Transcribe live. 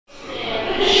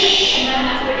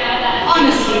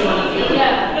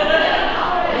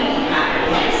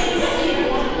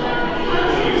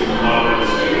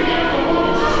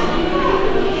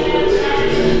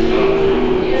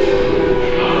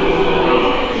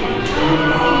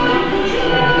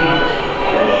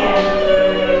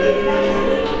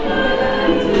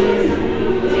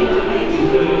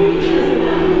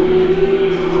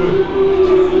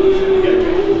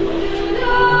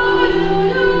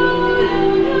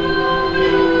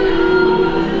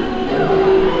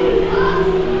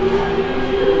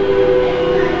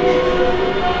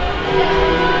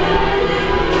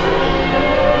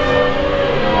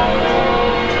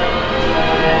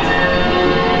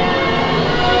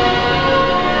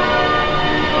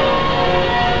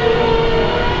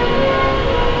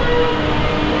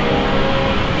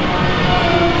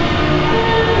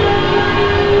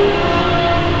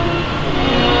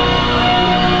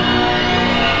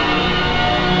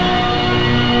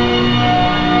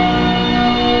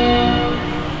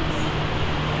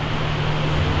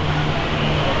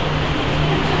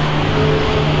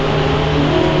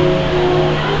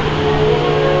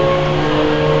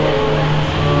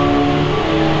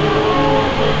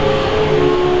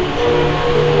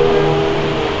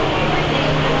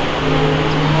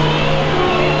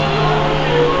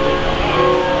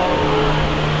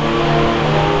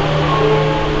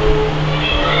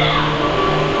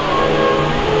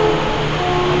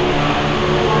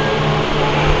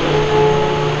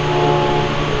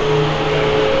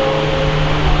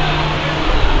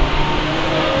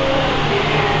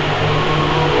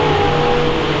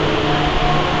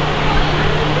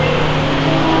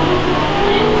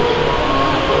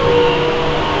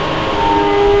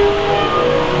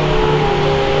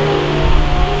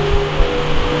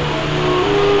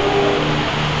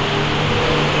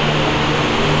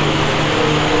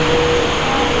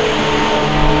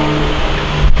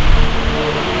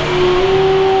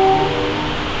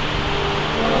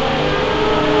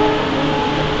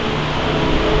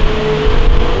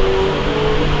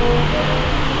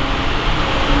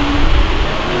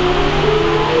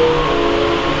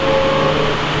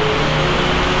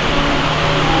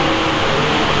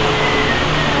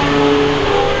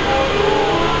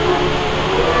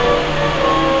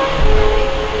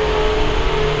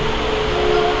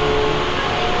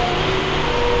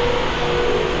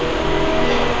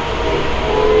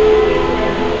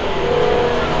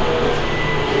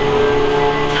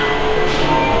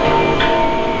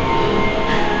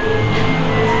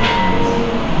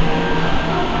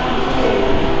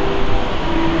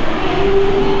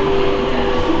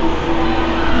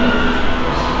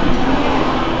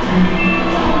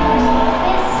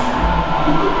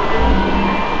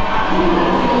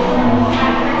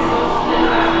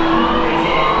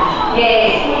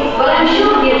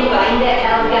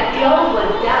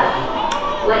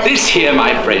This here,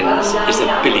 my friends, is a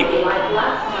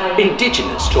billywig,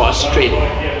 indigenous to Australia.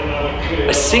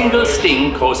 A single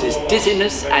sting causes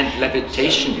dizziness and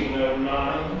levitation.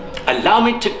 Allow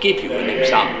me to give you an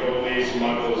example.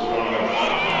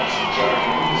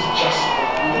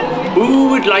 Who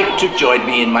would like to join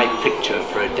me in my picture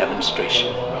for a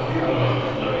demonstration?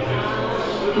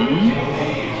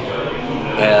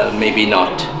 Well, maybe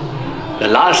not. The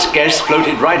last guest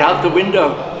floated right out the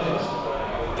window.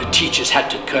 The teachers had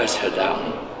to curse her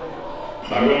down.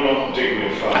 I will not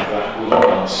dignify that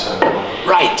woman, sir.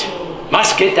 Right.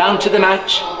 Must get down to the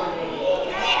match.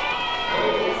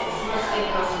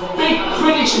 Big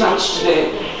British match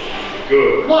today.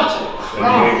 Good. What?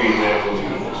 Then maybe there will be.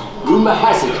 Rumour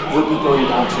has it we'll be going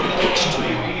down to the pitch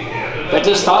too.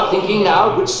 Better start thinking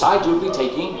now which side you'll be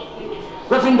taking.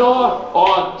 Gryffindor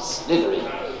or Slytherin.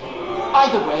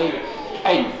 Either way,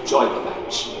 enjoy the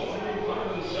match.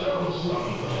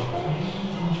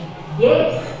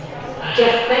 Yes,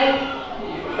 just think,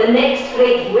 the next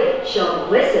great witch or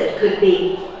wizard could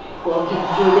be walking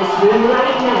through this room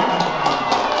right now,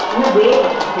 unaware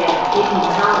of their hidden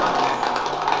talents,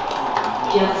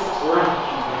 just like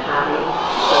Harry.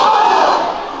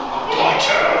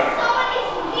 Potter!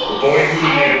 The boy who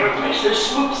lived, Professor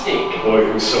Swoopstick. the boy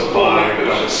who survived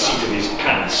without a seat in his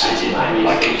pants,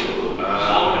 like it.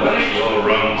 Let your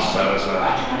run,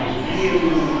 Salazar.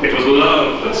 It was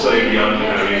love that saved young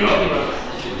Harry Potter.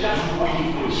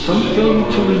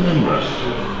 Something to remember.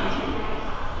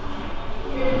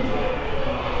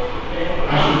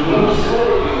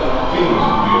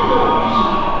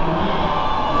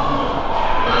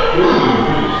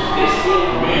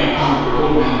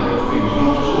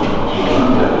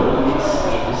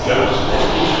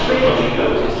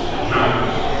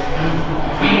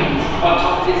 On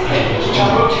top of its head, which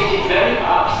are rotated very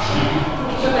fast,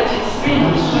 so that it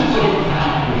spins.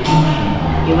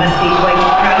 You must be quite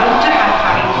proud.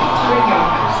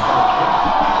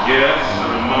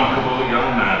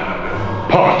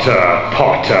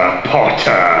 Potter, Potter!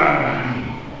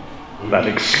 That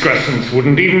excrescence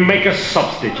wouldn't even make a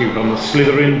substitute on the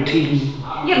Slytherin team.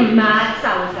 You're mad,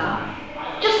 Salazar.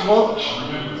 Just watch.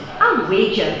 I'll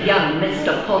wager young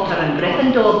Mr. Potter and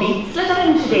Gryffindor beat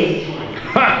Slytherin today.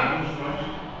 Ha!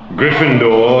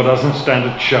 Gryffindor doesn't stand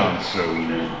a chance,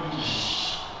 Rowena.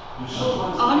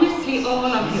 Honestly, all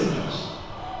of you.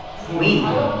 We,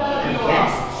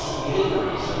 guests.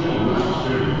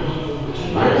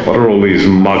 What are all these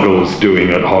muggles doing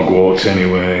at Hogwarts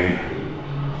anyway?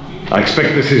 I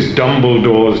expect this is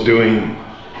Dumbledore's doing.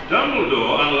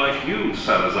 Dumbledore, unlike you,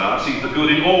 Salazar, sees the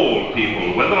good in all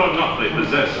people, whether or not they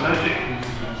possess magic.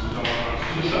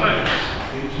 Besides,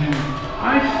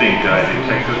 I think I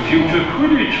detect a future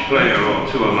Quidditch player or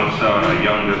two amongst our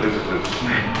younger visitors.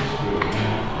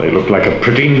 They look like a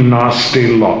pretty nasty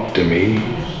lot to me.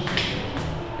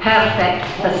 Perfect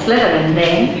for Slytherin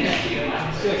then.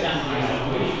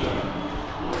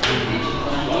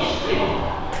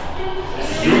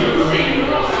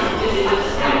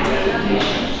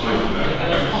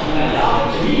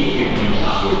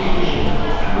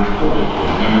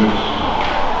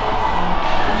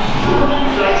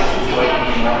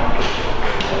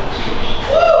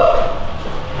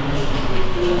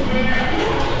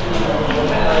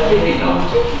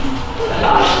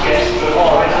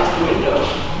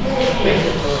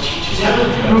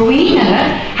 Rowena,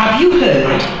 have you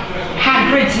heard?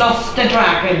 Hagrid's lost the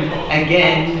dragon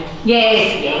again.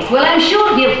 Yes. Well, I'm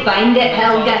sure he'll find it,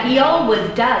 Helga. He always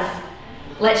does.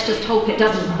 Let's just hope it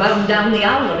doesn't burn down the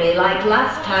owlery like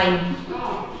last time.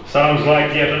 Sounds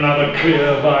like yet another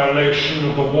clear violation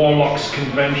of the Warlocks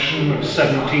Convention of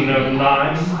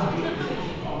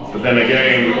 1709. But then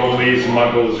again, with all these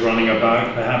muggles running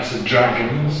about, perhaps a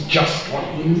dragon's just what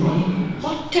we need.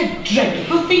 What a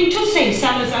dreadful thing to say,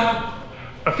 Salazar.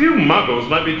 A few muggles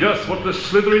might be just what the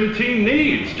Slytherin team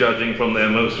needs, judging from their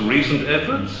most recent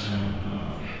efforts.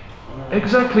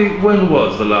 Exactly when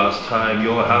was the last time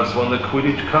your house won the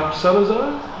Quidditch Cup,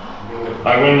 Salazar?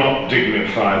 I will not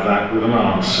dignify that with an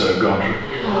answer, Godric.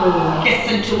 Oh,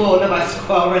 listen to all of us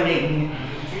quarrelling.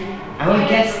 Our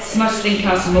guests must think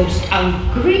us most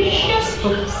ungracious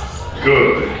hosts.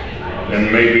 Good.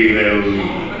 Then maybe they'll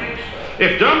leave.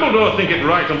 If Dumbledore think it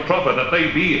right and proper that they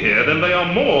be here, then they are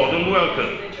more than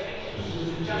welcome.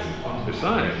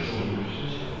 Besides,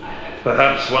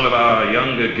 perhaps one of our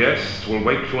younger guests will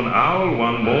wake to an owl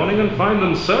one morning and find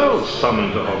themselves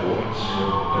summoned to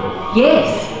Hogwarts.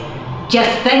 Yes.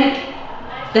 Just think.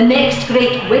 The next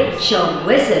great witch or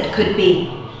wizard could be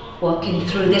walking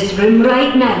through this room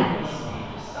right now,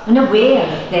 unaware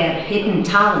of their hidden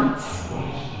talents.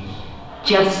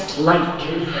 Just like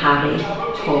Harry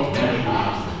Potter.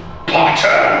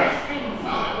 Potter!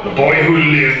 The boy who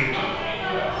lived.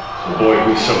 The boy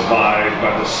who survived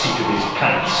by the seat of his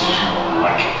pants is more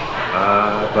like it.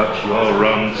 But you're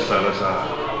wrong, Salazar.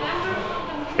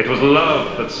 It was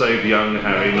love that saved young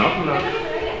Harry, not luck.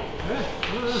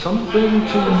 Something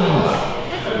to remember.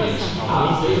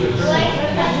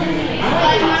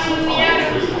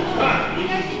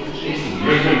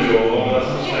 Gryffindor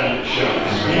doesn't stand a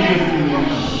chance.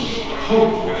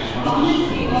 Hogwarts.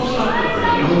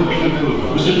 Young people of the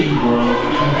Wizarding world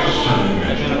come to study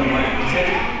magic.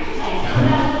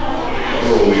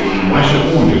 I should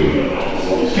warn you,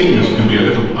 things can be a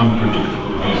little unpredictable.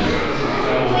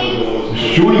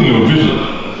 During your visit,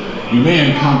 you may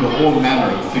encounter all manner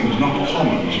of things not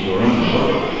common to your own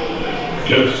world.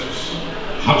 Ghosts,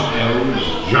 house elves,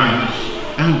 giants,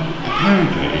 and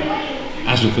apparently,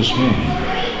 as of this morning,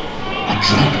 a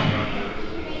dragon.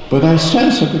 But I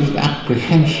sense a little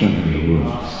apprehension in the room.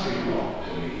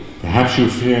 Perhaps you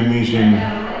fear meeting,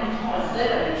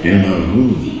 you know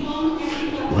who.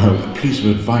 Well, a piece of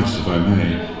advice, if I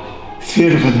may.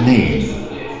 Fear of a name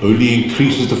only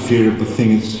increases the fear of the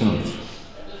thing itself.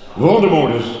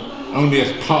 Voldemort is only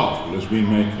as powerful as we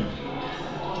make him.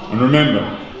 And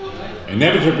remember,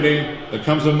 inevitably there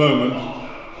comes a moment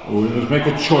where we must make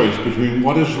a choice between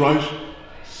what is right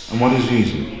and what is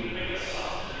easy.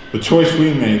 The choice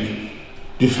we make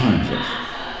defines us.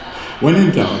 When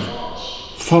in doubt,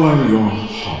 follow your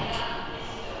heart.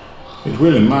 It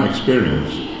will, in my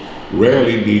experience,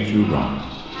 rarely lead you wrong.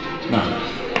 Now,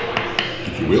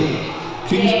 if you will,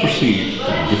 please proceed to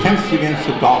the Defense Against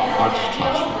the Dark Arts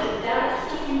classroom.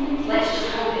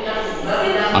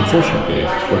 Unfortunately,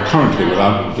 we're currently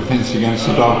without a Defense Against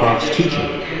the Dark Arts teacher.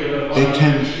 They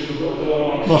tend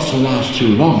not to last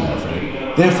too long, I'm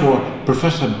afraid. Therefore,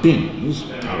 Professor Binns,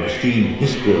 our esteemed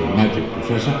History of Magic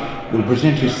professor, will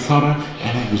present his thorough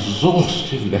and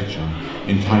exhaustive lecture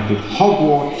entitled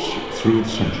Hogwarts Through the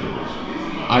Centuries.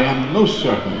 I am most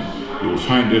certain you will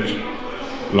find it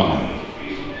long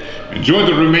Enjoy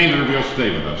the remainder of your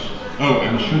stay with us. Oh,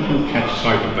 and should you catch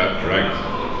sight of that dragon,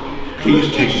 please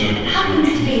take note of happens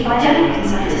to be, by general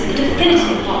consensus, the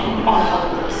definitive volume on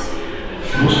Hogwarts.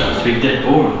 Also has to be dead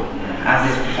boring. As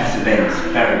is Professor Binns,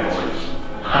 very boring.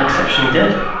 How exceptionally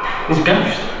dead. He's a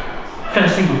ghost. Fell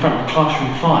asleep in front of the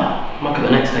classroom fire, woke up the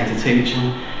next day to teach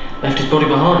and left his body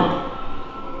behind.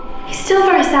 He's still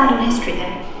very sound on history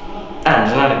though. And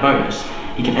as an added bonus,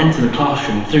 he can enter the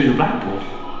classroom through the blackboard.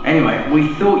 Anyway, we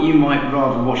thought you might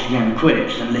rather watch a game of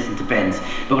Quidditch than listen to Binns,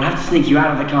 but we'll have to sneak you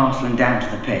out of the castle and down to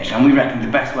the pitch, and we reckon the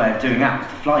best way of doing that was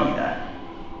to fly you there.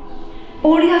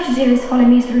 All you have to do is follow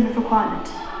me to the room of requirement,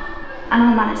 and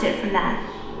I'll manage it from there.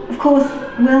 Of course,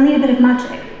 we'll need a bit of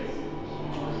magic.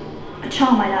 A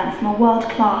charm I learned from a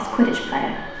world-class Quidditch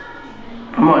player.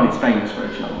 Hermione's famous for a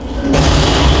charm.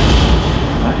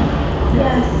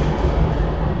 Yes.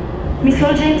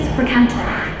 Musical Jinx for a canto.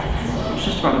 I was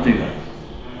just about to do that.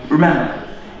 Remember,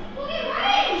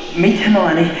 meet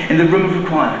Hermione in the room of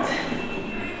requirement.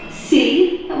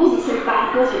 See? That wasn't so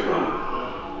bad, was it, Ron?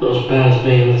 Not as bad as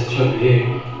being in this cloak with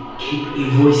you. Keep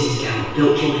your voices down,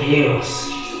 Filch will hear us.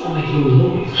 Stop making all the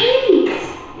noise. Please!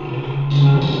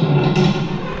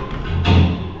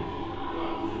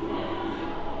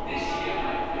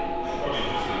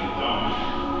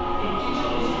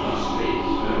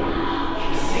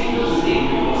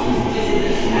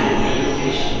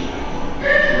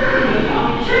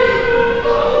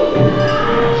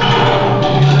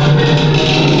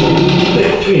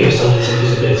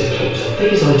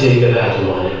 These I do get out of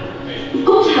mine. We've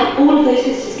got to have all of those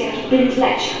visitors get out of Binns'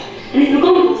 lecture, and if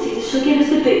McGonagall sees us, she'll give us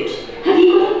the boot. Have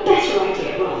you got a better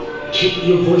idea, Ron? Keep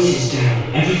your voices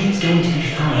down. Everything's going to be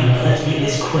fine, but let's make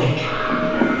this quick.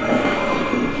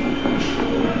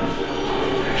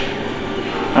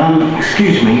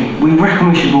 Excuse me, we reckon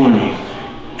we should warn you.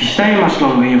 If you stay much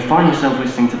longer, you'll find yourself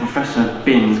listening to Professor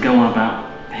Binns go on about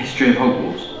the history of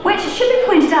Hogwarts. Which, it should be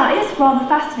pointed out, is rather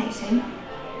fascinating.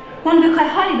 One book I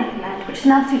highly recommend, which is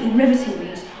an absolutely riveting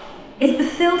read, is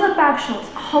Bathilda Bagshot's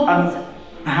Hogwarts.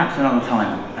 Perhaps another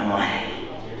time, am I?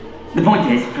 The point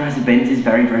is, Professor Binns is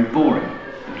very, very boring,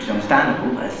 which is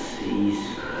understandable as he's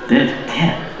dead.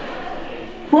 Yeah.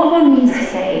 What one means to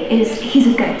say is he's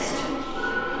a ghost.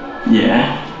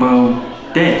 Yeah, well,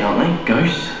 dead, aren't they?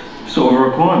 Ghosts? Sort of a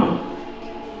requirement.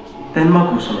 They're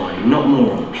muggles, Hermione, not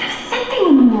morons. I never said they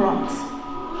were morons.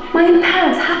 My own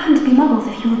parents happen to be muggles,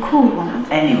 if you recall, Ronald.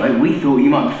 Anyway, we thought you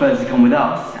might prefer to come with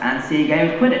us and see a game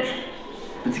of Quidditch.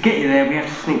 But to get you there, we have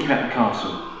to sneak you out the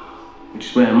castle, which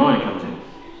is where Hermione comes in.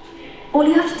 All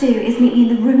you have to do is meet me in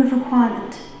the room of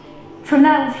requirement. From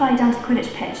there, we'll fly you down to the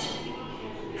Quidditch pitch.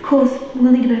 Of course,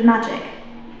 we'll need a bit of magic.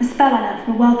 A spell I learned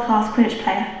from a world-class Quidditch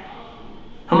player.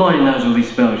 Hermione knows all these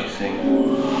spells, you see.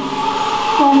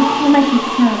 Ron, you're making it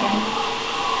snow again.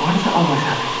 Why does that always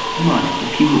happen? Hermione,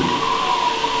 if you would.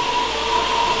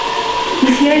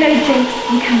 Musiolo, Jinx,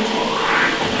 and Canto.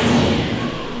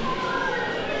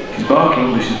 She's barking,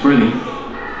 but she's brilliant.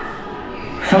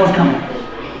 Someone's coming.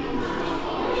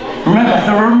 Remember,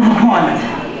 the room of requirement.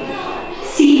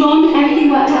 See, Ron, everything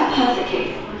worked out perfectly.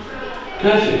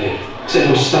 Perfectly. Except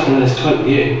I'm stuck in this cloak with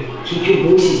you. Keep your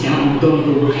voices down and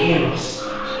McGonagall will hear us.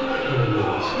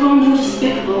 Ron, you're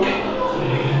despicable.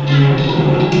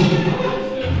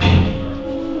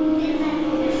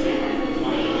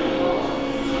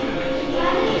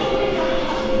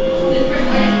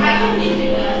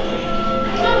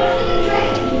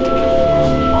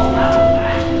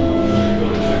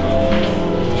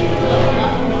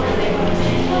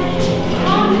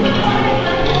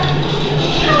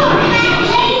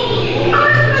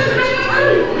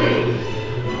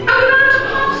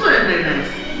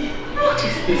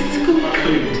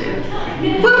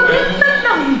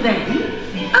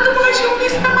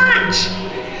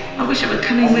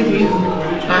 With you.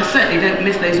 I certainly don't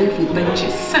miss those awful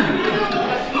benches, so comfortable.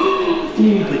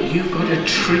 Oh, but you've got a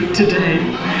treat today.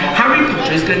 Harry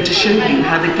Potter is going to show you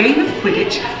how the game of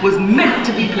Quidditch was meant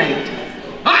to be played.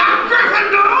 Ah,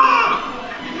 Gryffindor!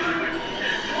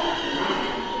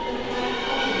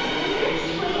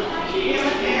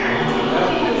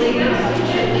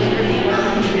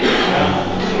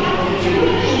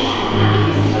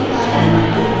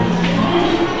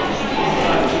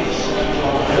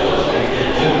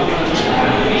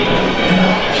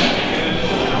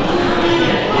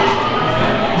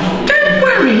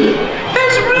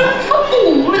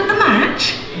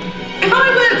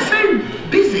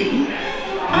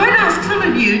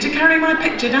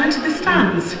 Down to the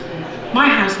stands. My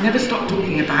house never stopped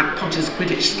talking about Potter's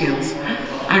Quidditch skills.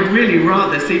 I'd really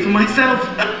rather see for myself.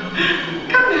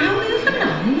 Come now, move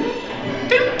along.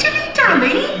 Don't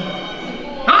dilly-dally.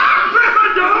 Ah,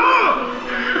 Gryffindor!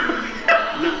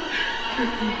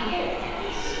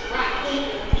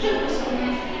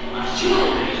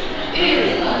 jewelry,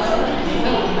 earrings,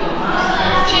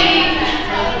 change,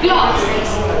 glasses,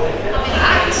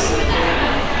 hats,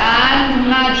 and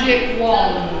magic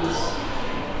wands.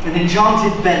 An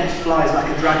enchanted bench flies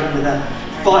like a dragon with a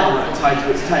firework tied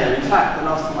to its tail. In fact, the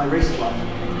last time I raced one,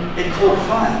 it caught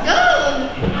fire. Oh!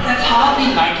 That's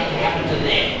hardly likely to happen to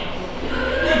them.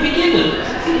 They're beginners.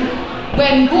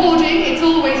 When boarding, it's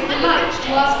always polite to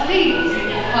ask please,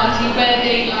 party where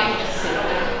they like to sit.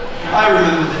 I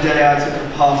remember the day I took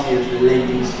a party of the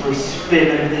ladies for a spin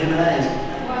over the Himalayas.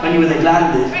 I knew where they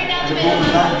landed, and I brought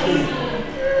them back too.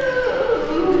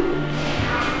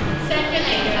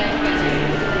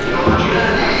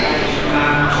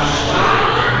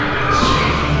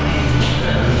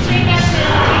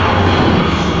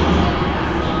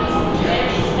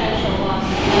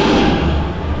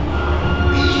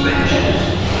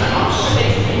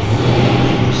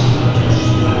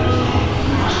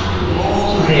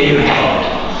 There you have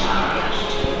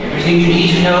it. Everything you need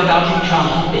to know about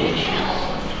enchanted benches.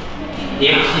 The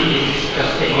exit is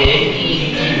just ahead.